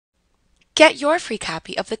Get your free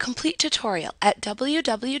copy of the complete tutorial at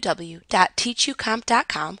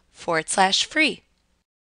www.teachucomp.com/free.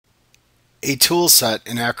 A tool set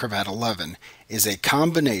in Acrobat 11 is a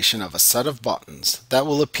combination of a set of buttons that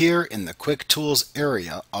will appear in the Quick Tools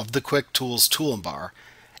area of the Quick Tools toolbar,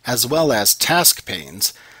 as well as task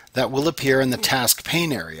panes that will appear in the task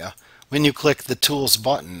pane area when you click the Tools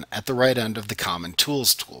button at the right end of the Common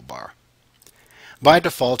Tools toolbar. By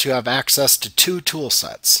default, you have access to two tool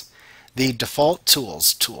sets, the Default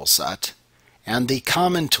Tools toolset and the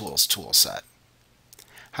Common Tools toolset.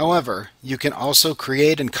 However, you can also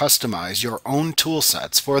create and customize your own tool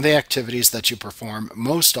sets for the activities that you perform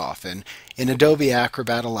most often in Adobe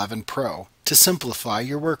Acrobat 11 Pro to simplify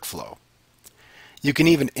your workflow. You can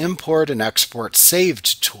even import and export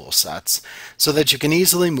saved tool sets so that you can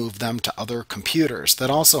easily move them to other computers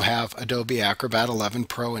that also have Adobe Acrobat 11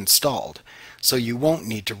 Pro installed, so you won't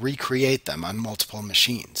need to recreate them on multiple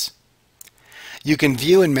machines. You can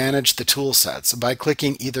view and manage the tool sets by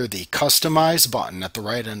clicking either the Customize button at the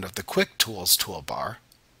right end of the Quick Tools toolbar,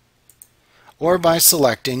 or by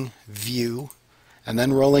selecting View and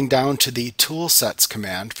then rolling down to the Tool Sets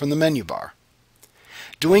command from the menu bar.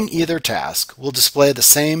 Doing either task will display the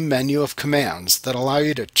same menu of commands that allow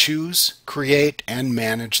you to choose, create, and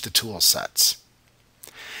manage the tool sets.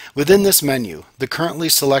 Within this menu, the currently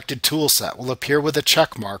selected tool set will appear with a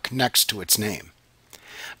check mark next to its name.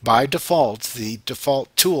 By default, the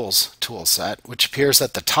Default Tools toolset, which appears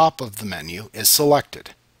at the top of the menu, is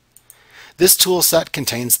selected. This toolset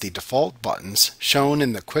contains the default buttons shown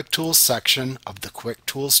in the Quick Tools section of the Quick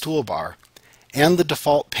Tools toolbar and the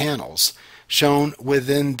default panels shown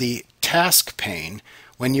within the Task pane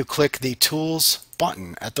when you click the Tools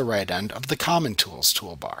button at the right end of the Common Tools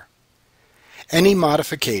toolbar. Any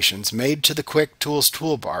modifications made to the Quick Tools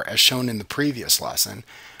toolbar, as shown in the previous lesson,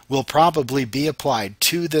 will probably be applied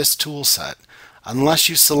to this toolset unless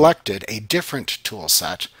you selected a different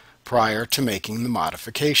toolset prior to making the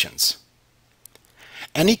modifications.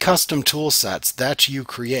 Any custom toolsets that you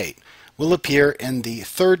create will appear in the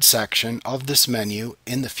third section of this menu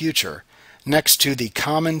in the future, next to the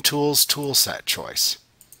Common Tools toolset choice.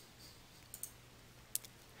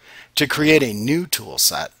 To create a new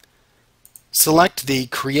toolset, select the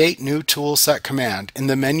Create New Toolset command in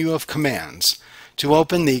the menu of commands to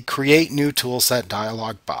open the Create New Toolset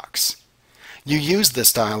dialog box. You use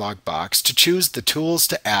this dialog box to choose the tools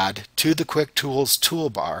to add to the Quick Tools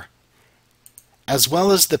toolbar, as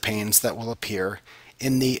well as the panes that will appear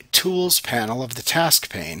in the Tools panel of the Task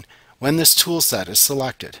pane when this toolset is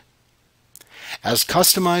selected. As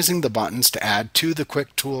customizing the buttons to add to the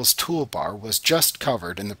Quick Tools toolbar was just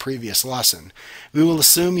covered in the previous lesson, we will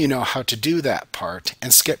assume you know how to do that part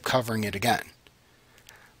and skip covering it again.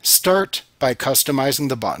 Start by customizing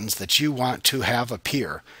the buttons that you want to have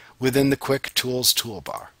appear within the Quick Tools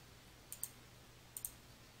toolbar.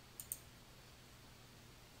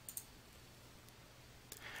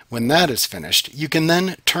 When that is finished, you can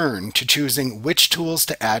then turn to choosing which tools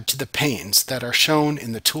to add to the panes that are shown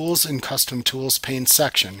in the Tools and Custom Tools pane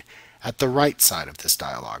section at the right side of this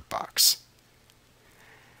dialog box.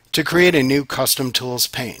 To create a new Custom Tools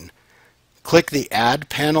pane, click the Add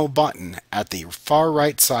Panel button at the far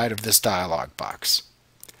right side of this dialog box.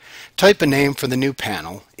 Type a name for the new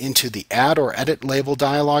panel into the Add or Edit Label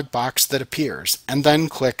dialog box that appears, and then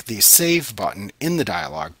click the Save button in the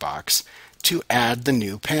dialog box to add the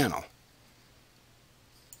new panel.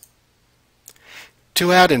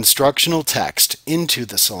 To add instructional text into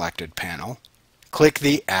the selected panel, click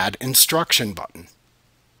the Add Instruction button.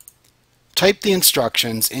 Type the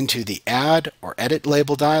instructions into the Add or Edit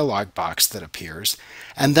Label dialog box that appears,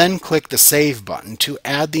 and then click the Save button to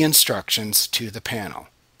add the instructions to the panel.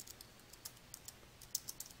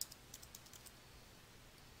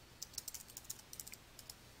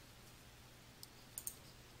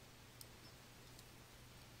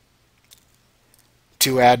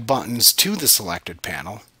 To add buttons to the selected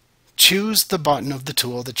panel, choose the button of the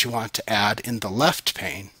tool that you want to add in the left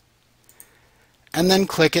pane, and then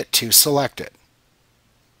click it to select it.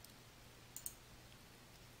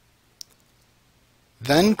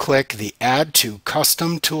 Then click the Add to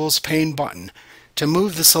Custom Tools pane button to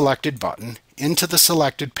move the selected button into the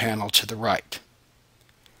selected panel to the right.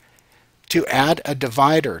 To add a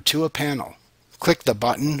divider to a panel, click the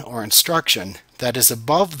button or instruction that is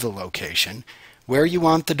above the location where you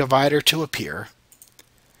want the divider to appear,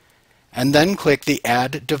 and then click the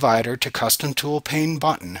Add Divider to Custom Tool pane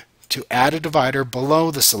button to add a divider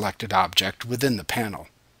below the selected object within the panel.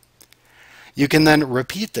 You can then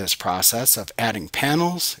repeat this process of adding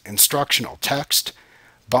panels, instructional text,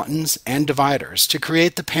 buttons, and dividers to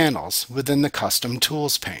create the panels within the Custom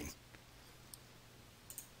Tools pane.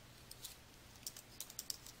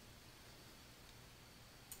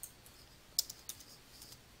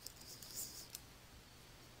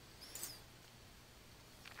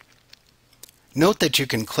 Note that you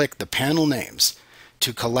can click the panel names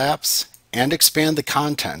to collapse and expand the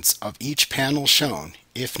contents of each panel shown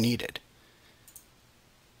if needed.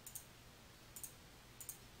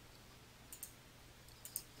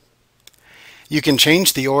 You can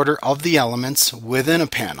change the order of the elements within a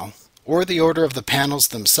panel or the order of the panels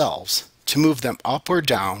themselves to move them up or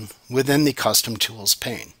down within the Custom Tools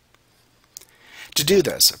pane. To do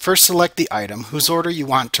this, first select the item whose order you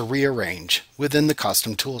want to rearrange within the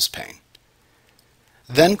Custom Tools pane.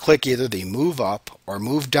 Then click either the Move Up or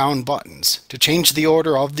Move Down buttons to change the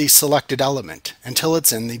order of the selected element until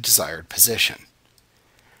it's in the desired position.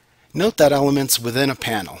 Note that elements within a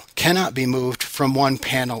panel cannot be moved from one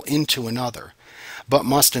panel into another, but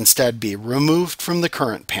must instead be removed from the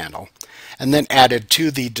current panel and then added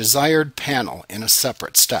to the desired panel in a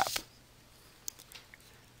separate step.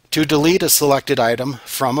 To delete a selected item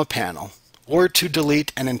from a panel, or to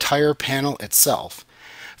delete an entire panel itself,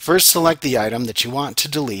 first select the item that you want to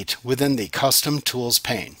delete within the Custom Tools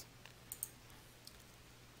pane.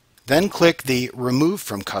 Then click the Remove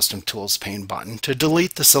from Custom Tools pane button to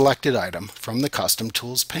delete the selected item from the Custom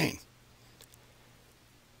Tools pane.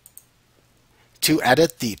 To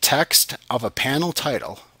edit the text of a panel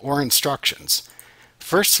title or instructions,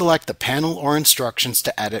 first select the panel or instructions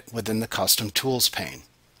to edit within the Custom Tools pane.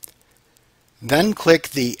 Then click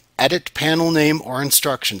the Edit Panel Name or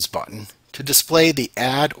Instructions button to display the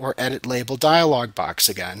Add or Edit Label dialog box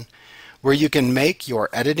again, where you can make your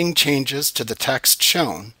editing changes to the text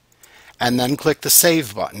shown, and then click the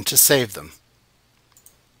Save button to save them.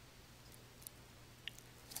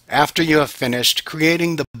 After you have finished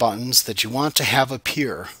creating the buttons that you want to have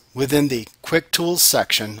appear within the Quick Tools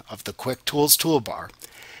section of the Quick Tools toolbar,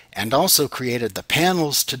 and also created the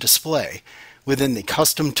panels to display within the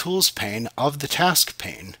Custom Tools pane of the Task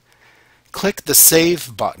pane, click the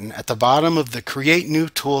Save button at the bottom of the Create New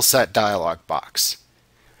Toolset dialog box.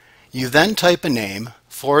 You then type a name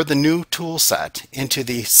for the new toolset into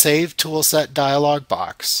the Save Toolset dialog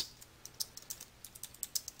box,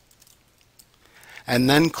 and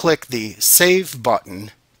then click the Save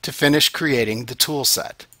button to finish creating the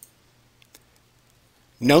toolset.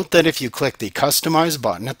 Note that if you click the Customize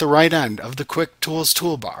button at the right end of the Quick Tools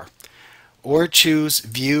toolbar, or choose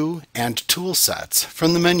View and Toolsets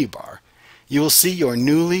from the menu bar, you will see your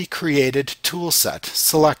newly created toolset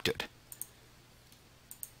selected.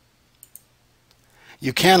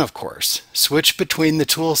 You can, of course, switch between the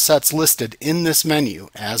toolsets listed in this menu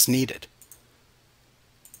as needed.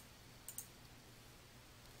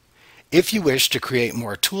 If you wish to create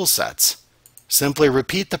more toolsets, simply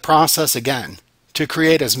repeat the process again to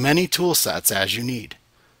create as many toolsets as you need.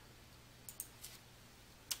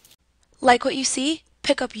 Like what you see?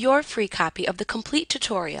 Pick up your free copy of the complete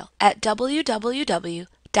tutorial at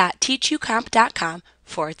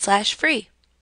www.teachucomp.com/free.